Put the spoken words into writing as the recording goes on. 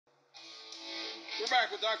We're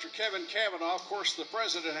back with Dr. Kevin Kavanagh. Of course, the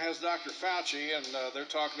president has Dr. Fauci, and they're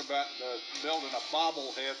talking about building a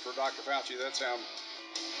bobblehead for Dr. Fauci. That's how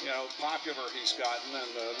popular he's gotten.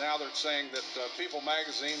 And now they're saying that People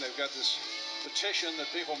Magazine, they've got this petition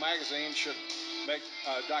that People Magazine should make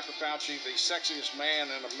Dr. Fauci the sexiest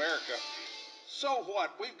man in America. So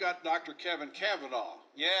what? We've got Dr. Kevin Kavanagh.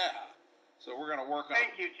 Yeah. So we're going to work on.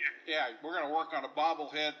 Thank you, Jim. Yeah, we're going to work on a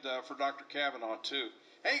bobblehead for Dr. Kavanagh too.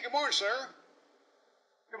 Hey, good morning, sir.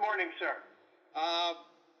 Good morning, sir.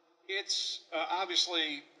 It's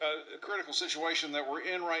obviously a critical situation that we're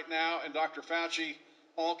in right now, and Dr. Fauci,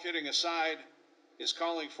 all kidding aside, is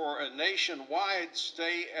calling for a nationwide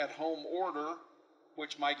stay-at-home order,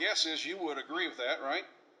 which my guess is you would agree with that, right?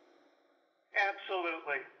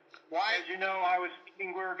 Absolutely. Why? As you know, I was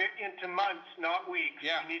thinking we're into months, not weeks.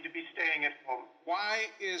 Yeah. We need to be staying at home. Why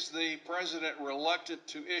is the president reluctant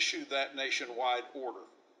to issue that nationwide order?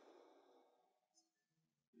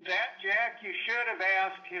 That, Jack, you should have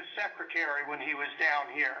asked his secretary when he was down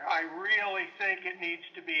here. I really think it needs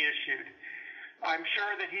to be issued. I'm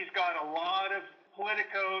sure that he's got a lot of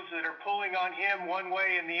politicos that are pulling on him one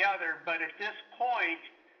way and the other, but at this point,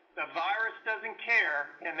 the virus doesn't care,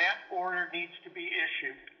 and that order needs to be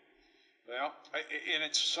issued. Well, and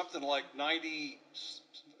it's something like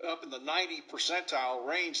up in the 90 percentile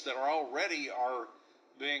range that already are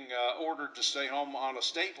being ordered to stay home on a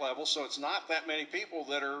state level, so it's not that many people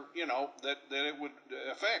that are, that it would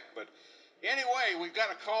affect. But anyway, we've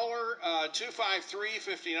got a caller,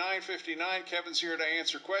 253-5959. Kevin's here to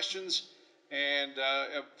answer questions. And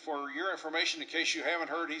for your information, in case you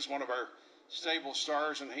haven't heard, he's one of our stable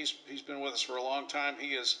stars, and he's been with us for a long time.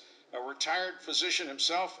 He is a retired physician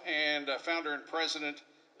himself and founder and president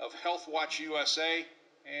of Health Watch USA.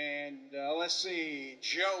 And let's see,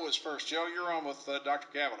 Joe is first. Joe, you're on with Dr.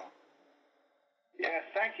 Kavanagh. Yes,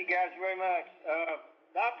 thank you guys very much.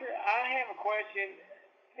 Doctor, I have a question.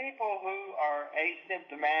 People who are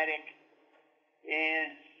asymptomatic,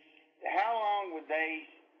 how long would they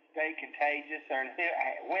stay contagious, or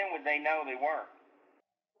when would they know they weren't?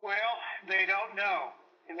 Well, they don't know,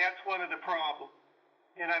 and that's one of the problems.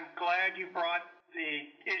 And I'm glad you brought the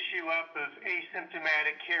issue up of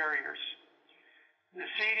asymptomatic carriers. The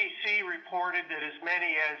CDC reported that as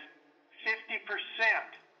many as 50%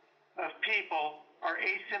 of people are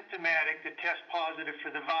asymptomatic that test positive for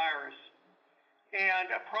the virus.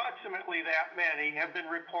 And approximately that many have been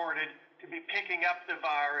reported to be picking up the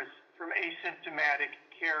virus from asymptomatic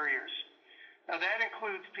carriers. Now that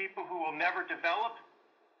includes people who will never develop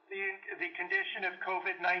the condition of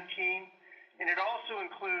COVID-19, and it also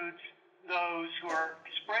includes those who are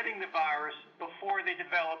spreading the virus before they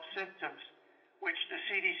develop symptoms, which the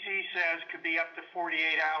CDC says could be up to 48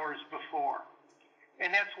 hours before. And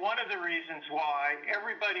that's one of the reasons why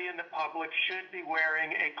everybody in the public should be wearing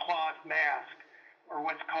a cloth mask, or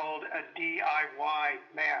what's called a DIY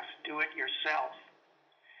mask, do it yourself.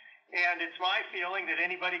 And it's my feeling that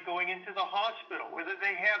anybody going into the hospital, whether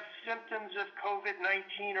they have symptoms of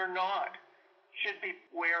COVID-19 or not, should be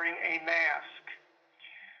wearing a mask.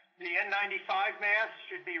 The N95 masks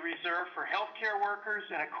should be reserved for healthcare workers,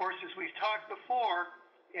 and of course, as we've talked before,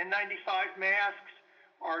 N95 masks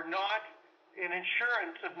are not an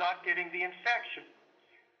insurance of not getting the infection.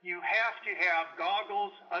 You have to have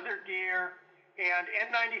goggles, other gear, and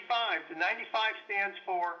N95. The 95 stands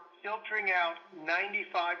for filtering out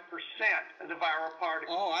 95% of the viral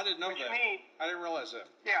particles. Oh, I didn't know that. Which means, I didn't realize that.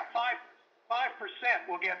 Yeah, 5%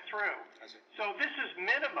 will get through. So this is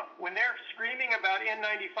minimum. When they're screaming about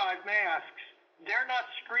N95 masks, they're not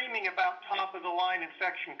screaming about top-of-the-line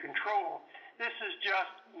infection control. This is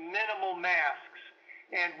just minimal masks.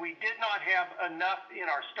 And we did not have enough in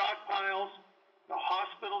our stockpiles. The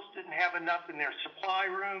hospitals didn't have enough in their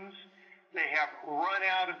supply rooms. They have run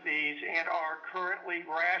out of these and are currently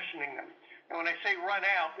rationing them. And when I say run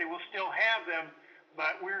out, they will still have them,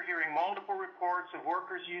 but we're hearing multiple reports of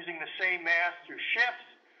workers using the same mask through shifts,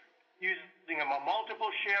 using them on multiple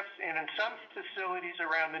shifts, and in some facilities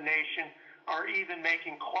around the nation are even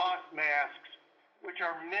making cloth masks, which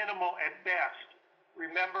are minimal at best.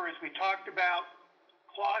 Remember, as we talked about,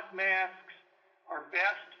 cloth masks are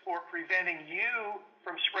best for preventing you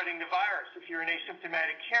from spreading the virus if you're an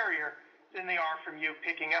asymptomatic carrier than they are from you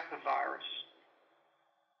picking up the virus.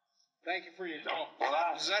 Thank you for your call.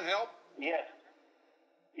 Does that help? Yes.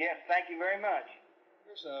 Yes, thank you very much.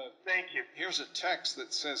 Thank you. Here's a text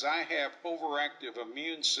that says, I have overactive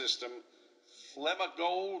immune system,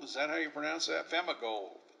 Phlemogold. Is that how you pronounce that?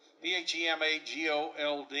 Phlemogold.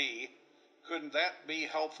 Phemagold. Couldn't that be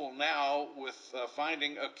helpful now with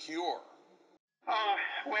finding a cure?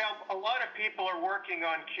 Well, a lot of people are working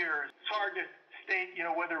on cures. It's hard to state,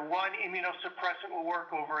 whether one immunosuppressant will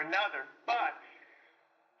work over another. But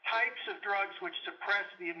types of drugs which suppress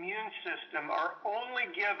the immune system are only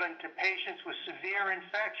given to patients with severe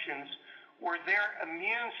infections where their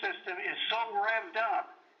immune system is so revved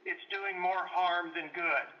up, it's doing more harm than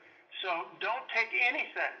good. So don't take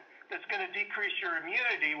anything that's going to decrease your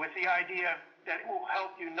immunity with the idea that it will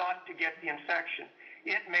help you not to get the infection.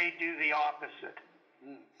 It may do the opposite.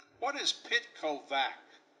 What is Pitcovac?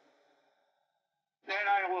 That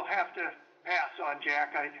I will have to pass on,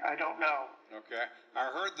 Jack. I don't know. Okay. I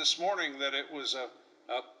heard this morning that it was a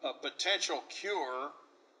potential cure,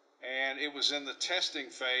 and it was in the testing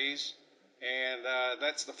phase, and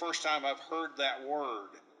that's the first time I've heard that word.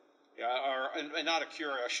 Or not a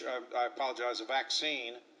cure, I apologize, a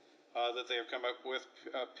vaccine that they have come up with,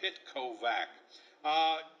 Pitcovac.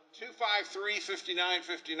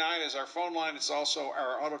 253-5959 is our phone line. It's also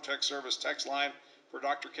our auto text service text line for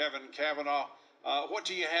Dr. Kevin Kavanagh. What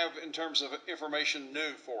do you have in terms of information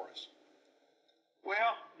new for us?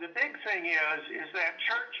 Well, the big thing is that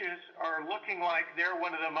churches are looking like they're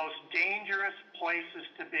one of the most dangerous places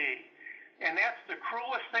to be. And that's the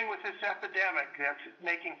cruelest thing with this epidemic. That's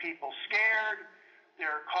making people scared.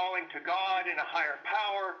 They're calling to God and a higher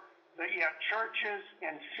power. But yet churches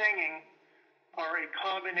and singing are a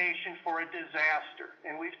combination for a disaster.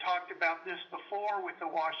 And we've talked about this before with the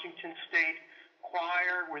Washington State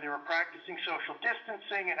Choir, where they were practicing social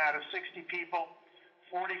distancing, and out of 60 people,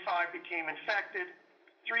 45 became infected,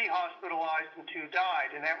 3 hospitalized, and 2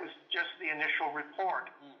 died. And that was just the initial report.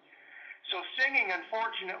 So singing,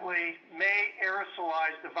 unfortunately, may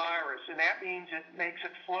aerosolize the virus, and that means it makes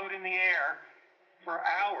it float in the air for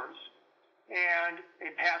hours, and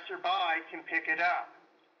a passerby can pick it up.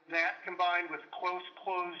 That, combined with close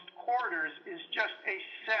closed quarters, is just a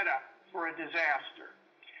setup for a disaster.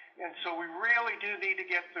 And so we really do need to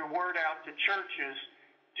get the word out to churches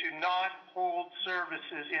to not hold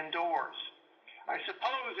services indoors. I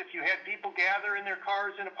suppose if you had people gather in their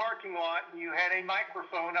cars in a parking lot and you had a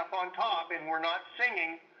microphone up on top and were not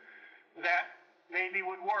singing, that maybe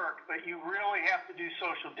would work. But you really have to do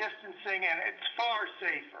social distancing, and it's far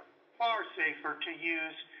safer to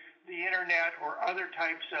use the internet or other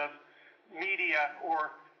types of media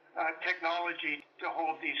or technology to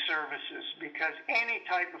hold these services, because any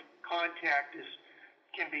type of contact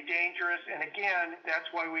can be dangerous. And again,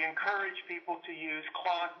 that's why we encourage people to use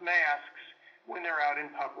cloth masks when they're out in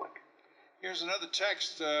public. Here's another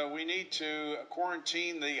text. We need to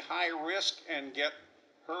quarantine the high risk and get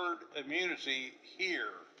herd immunity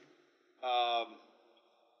here.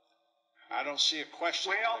 I don't see a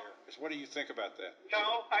question there. What do you think about that?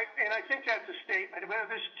 No, I think that's a statement. Well,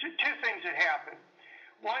 there's two things that happen.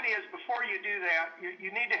 One is, before you do that,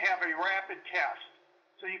 you need to have a rapid test.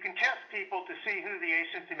 So you can test people to see who the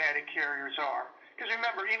asymptomatic carriers are. Because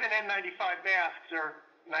remember, even N95 masks are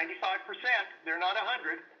 95%. They're not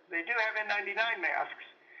 100. They do have N99 masks.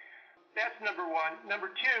 That's number one.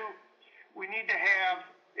 Number two, we need to have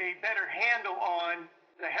a better handle on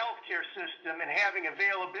the healthcare system and having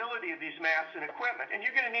availability of these masks and equipment. And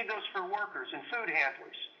you're going to need those for workers and food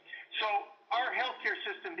handlers. So our healthcare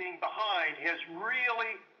system being behind has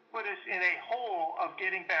really put us in a hole of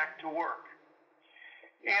getting back to work.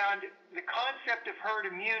 And the concept of herd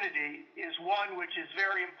immunity is one which is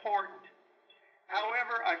very important.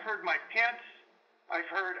 However, I've heard Mike Pence, I've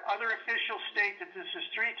heard other officials state that this is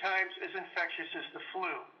 3 times as infectious as the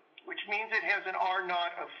flu, which means it has an R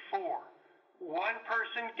naught of 4. One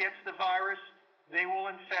person gets the virus, they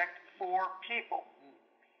will infect 4 people.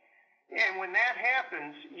 And when that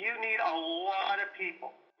happens, you need a lot of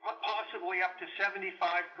people, possibly up to 75%,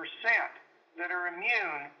 that are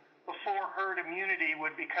immune before herd immunity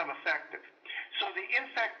would become effective. So the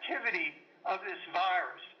infectivity of this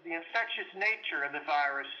virus, the infectious nature of the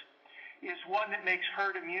virus, is one that makes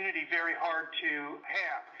herd immunity very hard to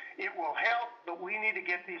have. It will help, but we need to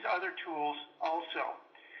get these other tools also.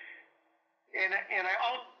 And I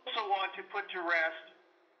also want to put to rest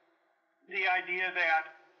the idea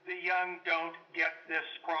that the young don't get this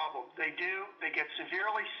problem. They do. They get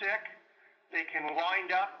severely sick. They can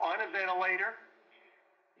wind up on a ventilator.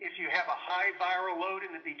 If you have a high viral load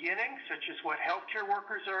in the beginning, such as what healthcare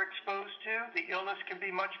workers are exposed to, the illness can be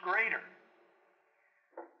much greater.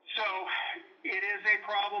 So it is a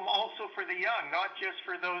problem also for the young, not just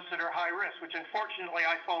for those that are high risk, which unfortunately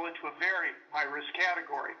I fall into a very high risk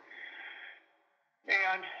category.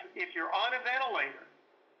 And if you're on a ventilator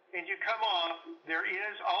and you come off, there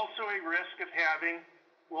is also a risk of having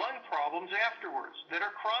lung problems afterwards that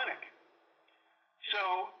are chronic.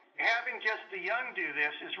 So having just the young do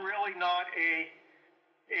this is really not a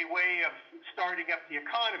way of starting up the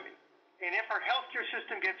economy. And if our healthcare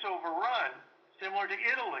system gets overrun, similar to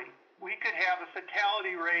Italy, we could have a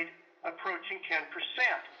fatality rate approaching 10%.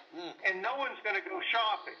 And no one's going to go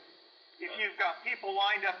shopping. If you've got people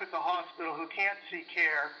lined up at the hospital who can't see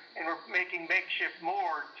care and we're making makeshift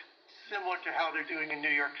morgues, similar to how they're doing in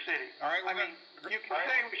New York City. All right, I mean, you can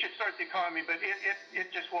say we should start the economy, but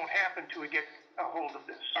it just won't happen until we get a hold of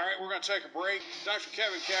this. All right, we're going to take a break. Dr.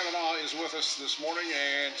 Kevin Kavanagh is with us this morning,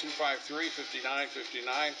 and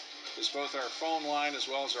 253-5959 is both our phone line as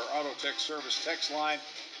well as our auto text service text line.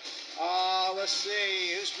 Let's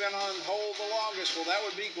see, who's been on hold the longest? Well, that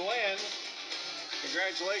would be Glenn.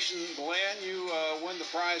 Congratulations, Glenn. You win the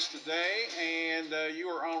prize today, and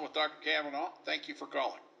you are on with Dr. Kavanagh. Thank you for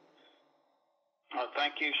calling.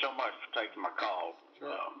 Thank you so much for taking my call,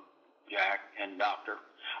 Sure. Jack and Doctor.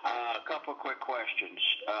 A couple of quick questions.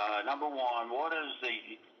 Number one,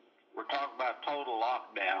 we're talking about total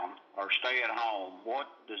lockdown or stay at home. What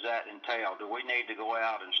does that entail? Do we need to go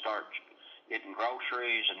out and start getting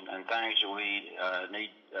groceries and things that we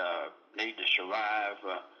need to survive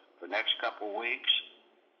for the next couple of weeks?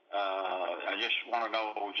 I just want to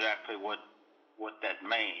know exactly what that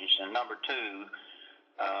means. And number two,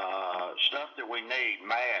 stuff that we need,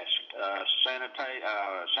 masks,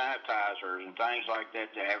 sanitizers, and things like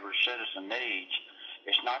that the average citizen needs.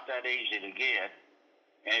 It's not that easy to get.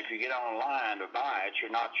 And if you get online to buy it,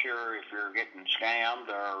 you're not sure if you're getting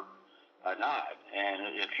scammed or not.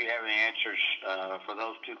 And if you have any answers for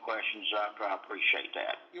those two questions, Doctor, I appreciate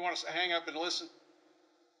that. You want us to hang up and listen?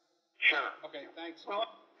 Sure. Okay, thanks. Well,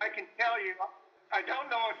 I can tell you, I don't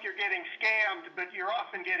know if you're getting scammed, but you're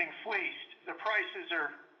often getting fleeced. The prices are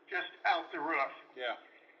just out the roof. Yeah.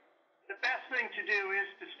 The best thing to do is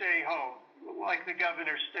to stay home, like the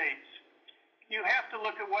governor states. You have to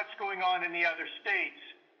look at what's going on in the other states,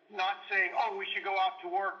 not saying, oh, we should go out to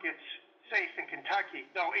work, it's safe in Kentucky.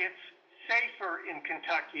 No, it's safer in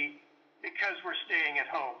Kentucky because we're staying at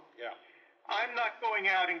home. Yeah. I'm not going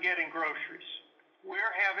out and getting groceries.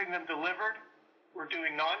 We're having them delivered. We're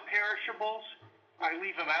doing non-perishables. I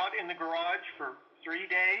leave them out in the garage for 3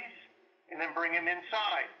 days and then bring them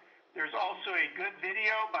inside. There's also a good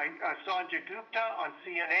video by Sanjay Gupta on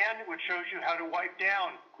CNN, which shows you how to wipe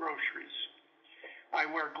down groceries. I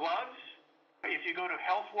wear gloves. If you go to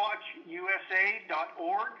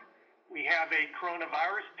healthwatchusa.org, we have a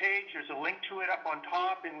coronavirus page. There's a link to it up on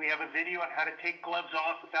top, and we have a video on how to take gloves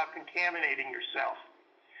off without contaminating yourself.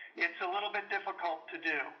 It's a little bit difficult to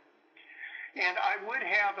do. And I would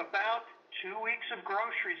have about 2 weeks of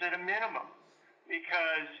groceries at a minimum,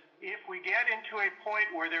 because if we get into a point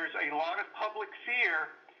where there's a lot of public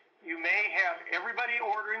fear, you may have everybody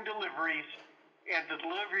ordering deliveries, and the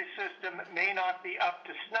delivery system may not be up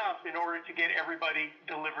to snuff in order to get everybody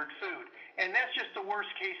delivered food. And that's just the worst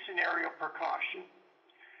case scenario precaution.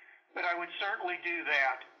 But I would certainly do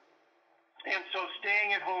that. And so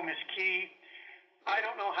staying at home is key. I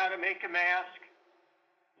don't know how to make a mask.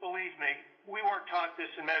 Believe me, we weren't taught this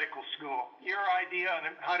in medical school. Your idea on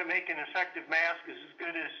how to make an effective mask is as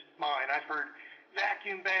good as mine. I've heard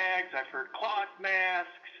vacuum bags, I've heard cloth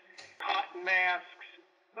masks, cotton masks.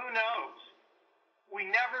 Who knows? We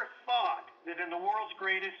never thought that in the world's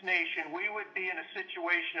greatest nation we would be in a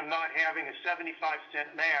situation of not having a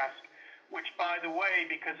 75-cent mask, which, by the way,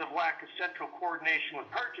 because of lack of central coordination with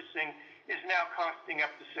purchasing, is now costing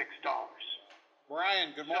up to $6.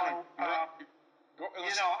 Brian, good morning.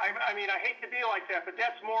 I mean, I hate to be like that, but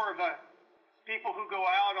that's more of a people who go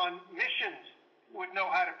out on missions would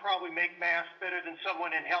know how to probably make masks better than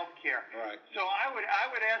someone in healthcare. Right. So I would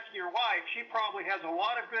ask your wife. She probably has a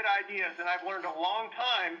lot of good ideas, and I've learned a long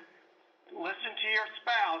time. Listen to your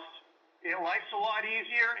spouse. Life's a lot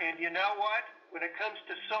easier, and you know what? When it comes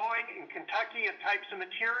to sewing in Kentucky and types of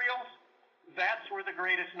materials, that's where the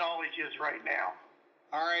greatest knowledge is right now.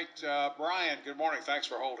 All right, Brian, good morning.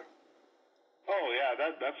 Thanks for holding. Oh, yeah,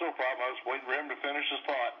 that's no problem. I was waiting for him to finish his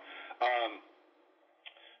thought.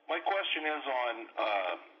 My question is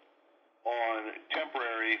on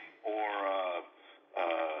temporary or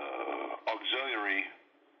auxiliary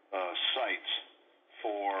sites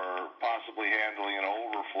for possibly handling an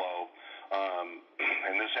overflow,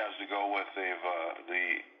 and this has to go with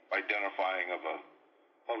the identifying of a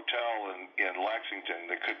hotel in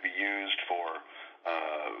Lexington that could be used for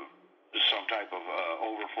some type of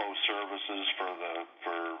overflow services for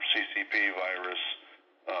CCP virus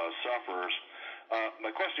sufferers.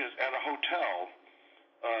 My question is, at a hotel,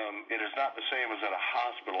 it is not the same as at a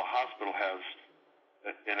hospital. A hospital has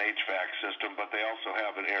an HVAC system, but they also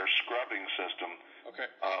have an air scrubbing system.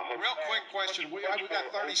 Okay. Real quick question. We got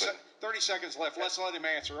 30 seconds left. Let's let him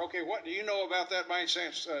answer. Okay, what do you know about that by any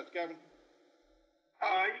chance, Kevin?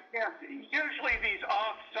 Yeah, Yes, usually these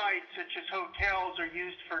off-sites, such as hotels, are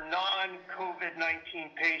used for non-COVID-19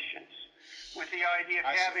 patients, with the idea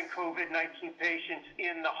of having COVID-19 patients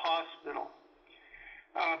in the hospital.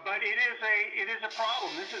 But it is a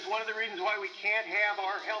problem. This is one of the reasons why we can't have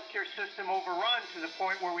our healthcare system overrun to the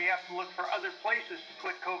point where we have to look for other places to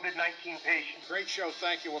put COVID-19 patients. Great show.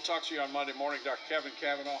 Thank you. We'll talk to you on Monday morning, Dr. Kevin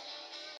Kavanagh.